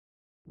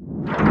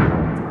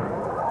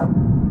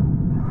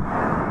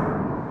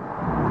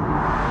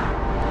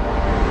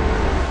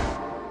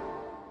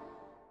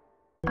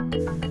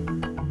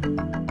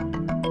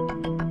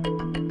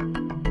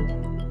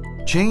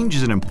Change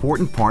is an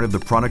important part of the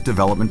product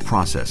development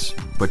process,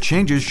 but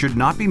changes should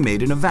not be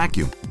made in a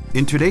vacuum.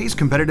 In today's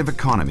competitive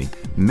economy,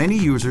 many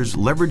users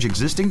leverage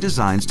existing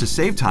designs to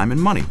save time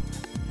and money.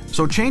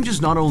 So changes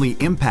not only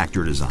impact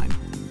your design,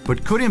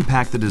 but could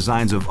impact the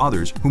designs of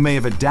others who may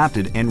have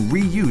adapted and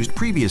reused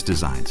previous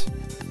designs.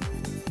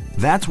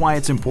 That's why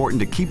it's important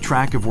to keep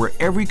track of where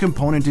every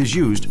component is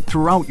used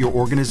throughout your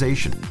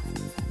organization.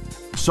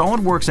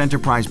 SolidWorks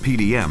Enterprise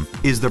PDM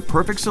is the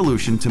perfect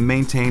solution to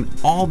maintain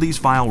all these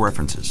file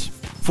references.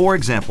 For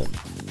example,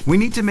 we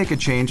need to make a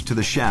change to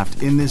the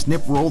shaft in this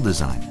nip roll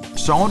design.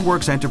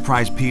 SolidWorks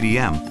Enterprise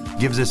PDM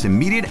gives us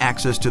immediate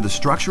access to the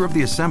structure of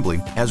the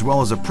assembly as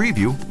well as a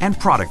preview and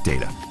product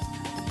data.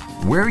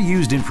 Where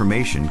used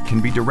information can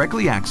be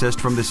directly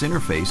accessed from this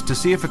interface to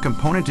see if a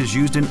component is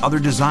used in other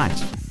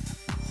designs.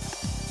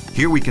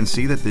 Here we can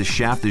see that this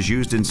shaft is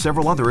used in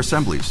several other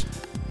assemblies.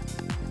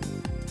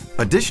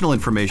 Additional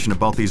information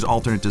about these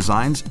alternate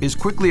designs is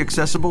quickly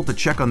accessible to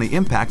check on the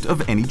impact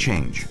of any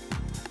change.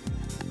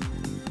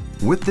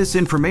 With this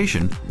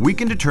information, we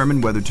can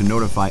determine whether to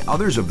notify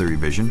others of the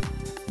revision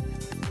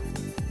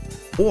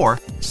or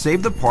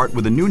save the part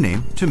with a new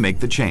name to make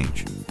the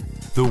change.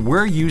 The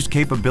Where Used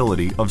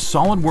capability of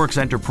SolidWorks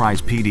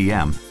Enterprise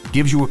PDM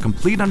gives you a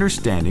complete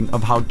understanding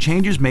of how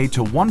changes made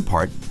to one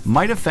part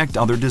might affect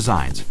other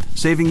designs,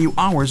 saving you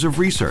hours of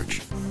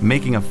research,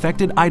 making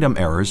affected item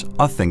errors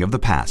a thing of the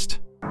past.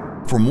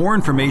 For more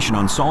information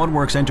on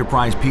SolidWorks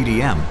Enterprise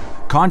PDM,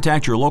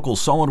 contact your local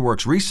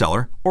SolidWorks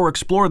reseller or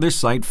explore this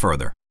site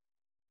further.